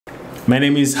My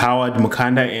name is Howard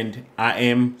Mukanda and I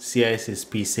am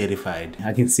CISSP certified.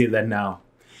 I can say that now.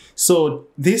 So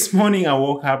this morning I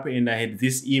woke up and I had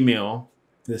this email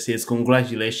that says,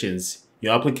 congratulations,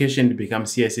 your application to become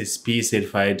CISSP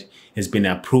certified has been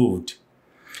approved.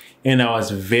 And I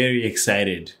was very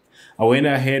excited. I went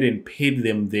ahead and paid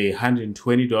them the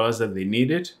 $120 that they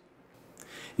needed.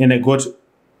 And I got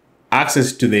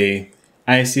access to the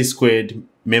CISSP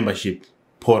membership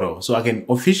portal. So I can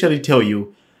officially tell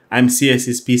you I'm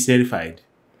CISSP certified.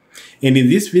 And in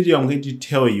this video, I'm going to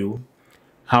tell you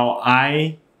how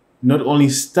I not only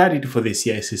studied for the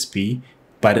CISSP,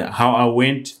 but how I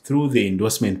went through the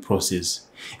endorsement process.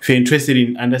 If you're interested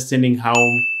in understanding how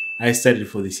I studied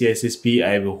for the CISSP, I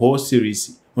have a whole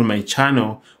series on my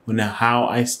channel on how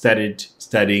I started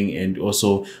studying and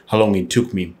also how long it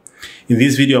took me. In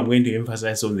this video, I'm going to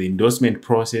emphasize on the endorsement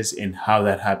process and how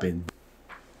that happened.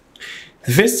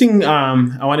 The first thing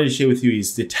I wanted to share with you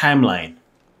is the timeline.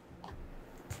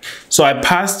 So I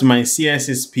passed my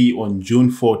CISSP on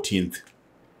June 14th.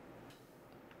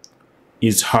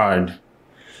 It's hard.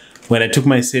 When I took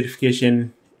my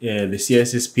certification, the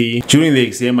CISSP, during the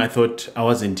exam, I thought I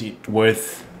wasn't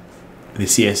worth the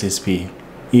CISSP.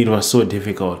 It was so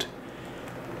difficult.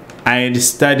 I had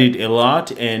studied a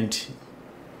lot, and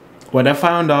what I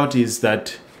found out is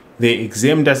that the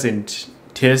exam doesn't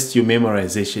test your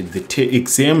memorization. The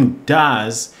exam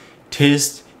does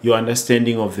test your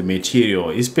understanding of the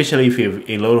material, especially if you have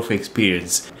a lot of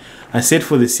experience. I said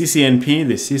for the CCNP,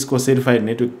 the CISSP Certified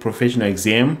Network Professional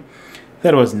exam,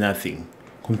 that was nothing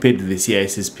compared to the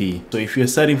CISSP. So if you're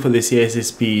studying for the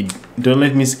CISSP, don't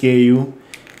let me scare you.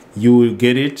 You will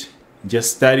get it.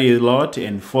 Just study a lot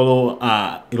and follow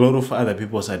a lot of other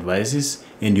people's advices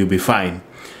and you'll be fine.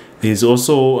 There's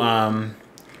also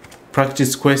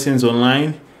practice questions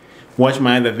online. Watch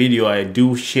my other video. I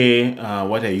do share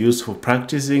what I use for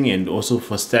practicing and also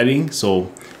for studying, so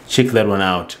check that one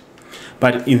out.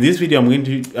 But in this video, I'm going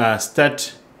to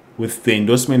start with the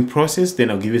endorsement process, then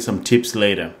I'll give you some tips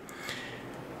later.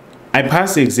 I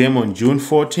passed the exam on June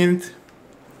 14th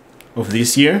of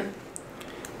this year,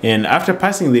 and after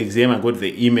passing the exam, I got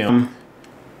the email.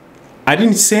 I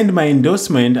didn't send my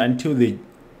endorsement until the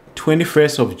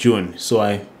 21st of June, so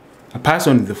I passed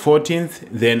on the 14th,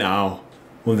 then on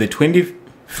the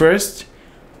 21st,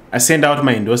 I sent out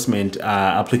my endorsement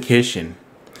application.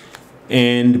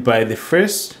 And by the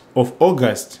 1st of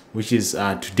August, which is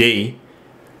today,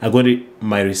 I got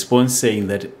my response saying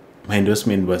that my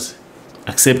endorsement was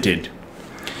accepted.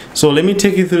 So let me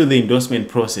take you through the endorsement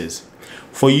process.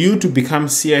 For you to become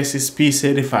CISSP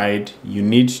certified, you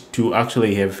need to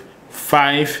actually have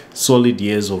 5 solid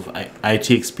years of IT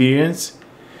experience.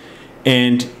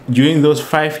 And during those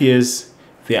 5 years,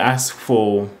 they ask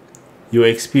for your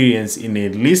experience in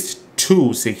at least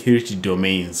 2 security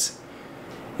domains.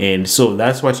 And so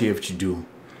that's what you have to do.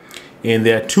 And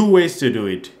there are 2 ways to do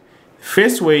it.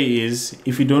 First way is,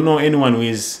 if you don't know anyone who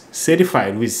is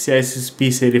certified, who is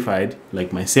CISSP certified,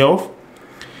 like myself,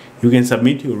 you can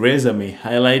submit your resume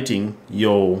highlighting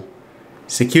your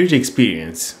security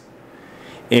experience,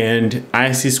 and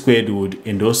CISSP would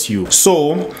endorse you.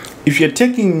 So if you're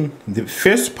taking the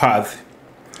first path,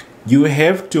 you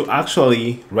have to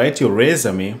actually write your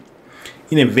resume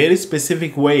in a very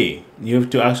specific way. You have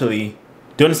to actually,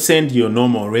 don't send your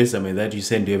normal resume that you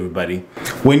send to everybody.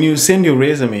 When you send your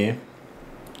resume,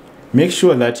 make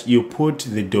sure that you put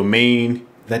the domain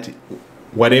that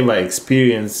whatever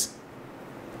experience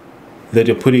that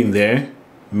you're putting there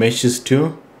matches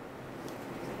to.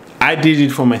 I did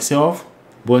it for myself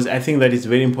because I think that it's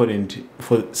very important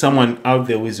for someone out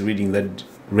there who is reading that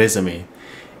resume.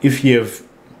 If you have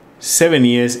 7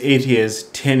 years, 8 years,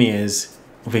 10 years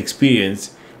of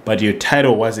experience, but your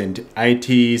title wasn't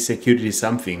IT security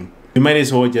something, you might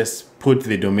as well just put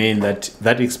the domain that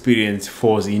that experience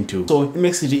falls into. So it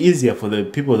makes it easier for the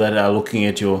people that are looking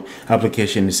at your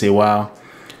application to say, wow,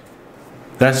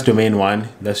 that's domain 1,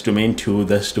 that's domain 2,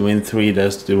 that's domain 3,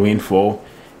 that's domain 4,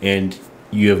 and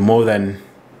you have more than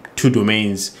 2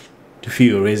 domains to fill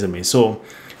your resume. So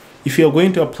if you're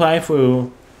going to apply for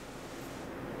your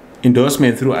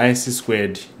endorsement through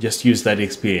CISSP, just use that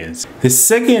experience. The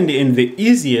second and the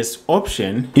easiest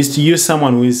option is to use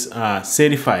someone who is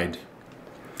certified.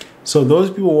 So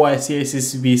those people who are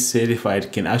CISSP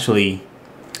certified can actually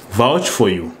vouch for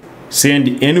you.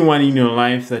 Send anyone in your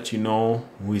life that you know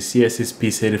who is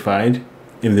CISSP certified,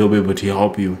 and they'll be able to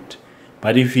help you.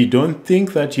 But if you don't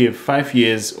think that you have 5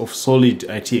 years of solid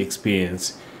IT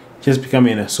experience, just become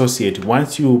an associate.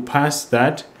 Once you pass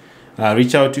that,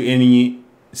 reach out to any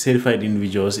certified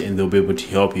individuals and they'll be able to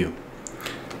help you.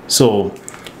 So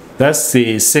that's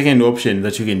the second option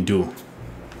that you can do.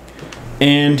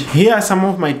 And here are some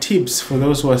of my tips for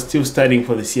those who are still studying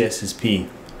for the CISSP.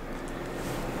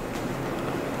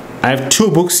 I have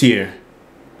 2 books here.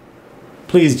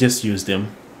 Please just use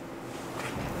them.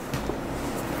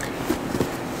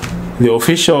 The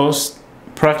official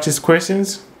practice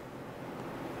questions.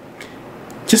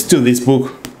 Just do this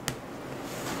book.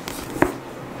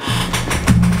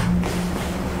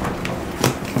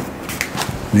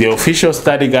 The official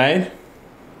study guide.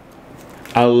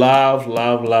 I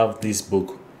love this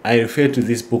book. I refer to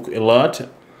this book a lot.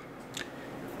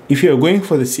 If you're going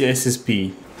for the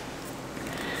CISSP,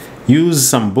 use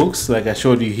some books like I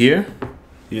showed you here.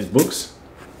 These books.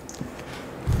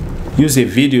 Use a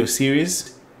video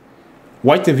series.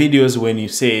 Watch the videos when you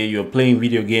say you're playing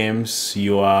video games,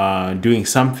 you are doing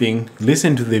something.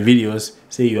 Listen to the videos.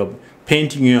 Say you're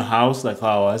painting your house like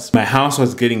how I was. My house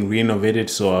was getting renovated,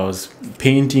 so I was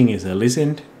painting as I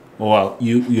listened. Or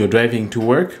you're driving to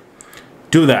work.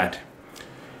 Do that.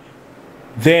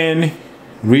 Then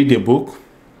read the book.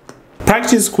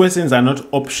 Practice questions are not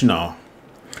optional.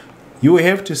 You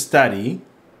have to study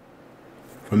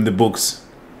from the books.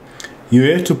 You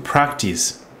have to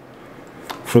practice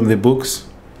from the books,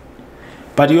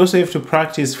 but you also have to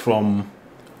practice from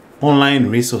online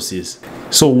resources.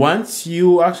 So once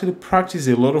you actually practice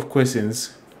a lot of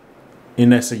questions,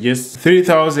 and I suggest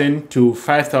 3,000 to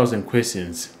 5,000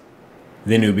 questions,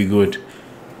 then you'll be good.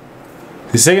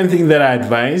 The second thing that I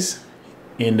advise,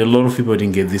 and a lot of people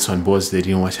didn't get this on board, they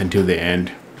didn't watch until the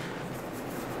end.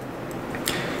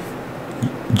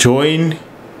 Join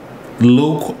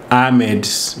Luke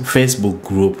Ahmed's Facebook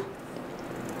group.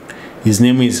 His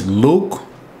name is Luke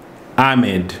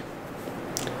Ahmed.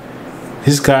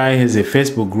 This guy has a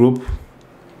Facebook group.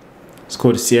 It's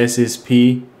called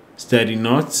CISSP Study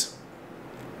Notes.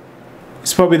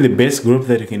 It's probably the best group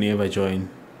that you can ever join.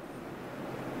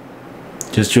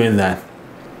 Just join that.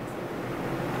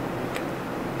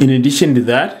 In addition to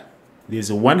that, there's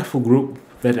a wonderful group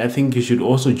that I think you should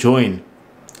also join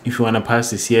if you want to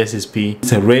pass the CISSP.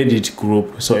 It's a Reddit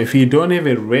group. So if you don't have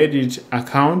a Reddit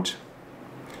account,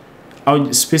 I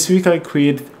would specifically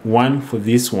create one for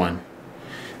this one.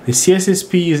 The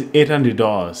CISSP is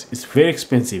 $800. It's very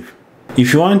expensive.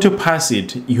 If you want to pass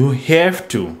it, you have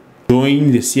to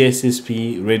join the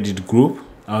CISSP Reddit group.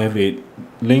 I'll have a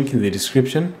link in the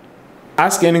description.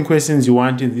 Ask any questions you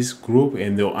want in this group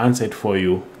and they'll answer it for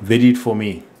you. They did for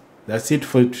me. That's it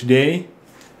for today.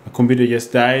 My computer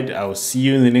just died. I will see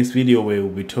you in the next video where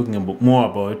we'll be talking more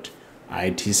about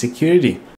IT security.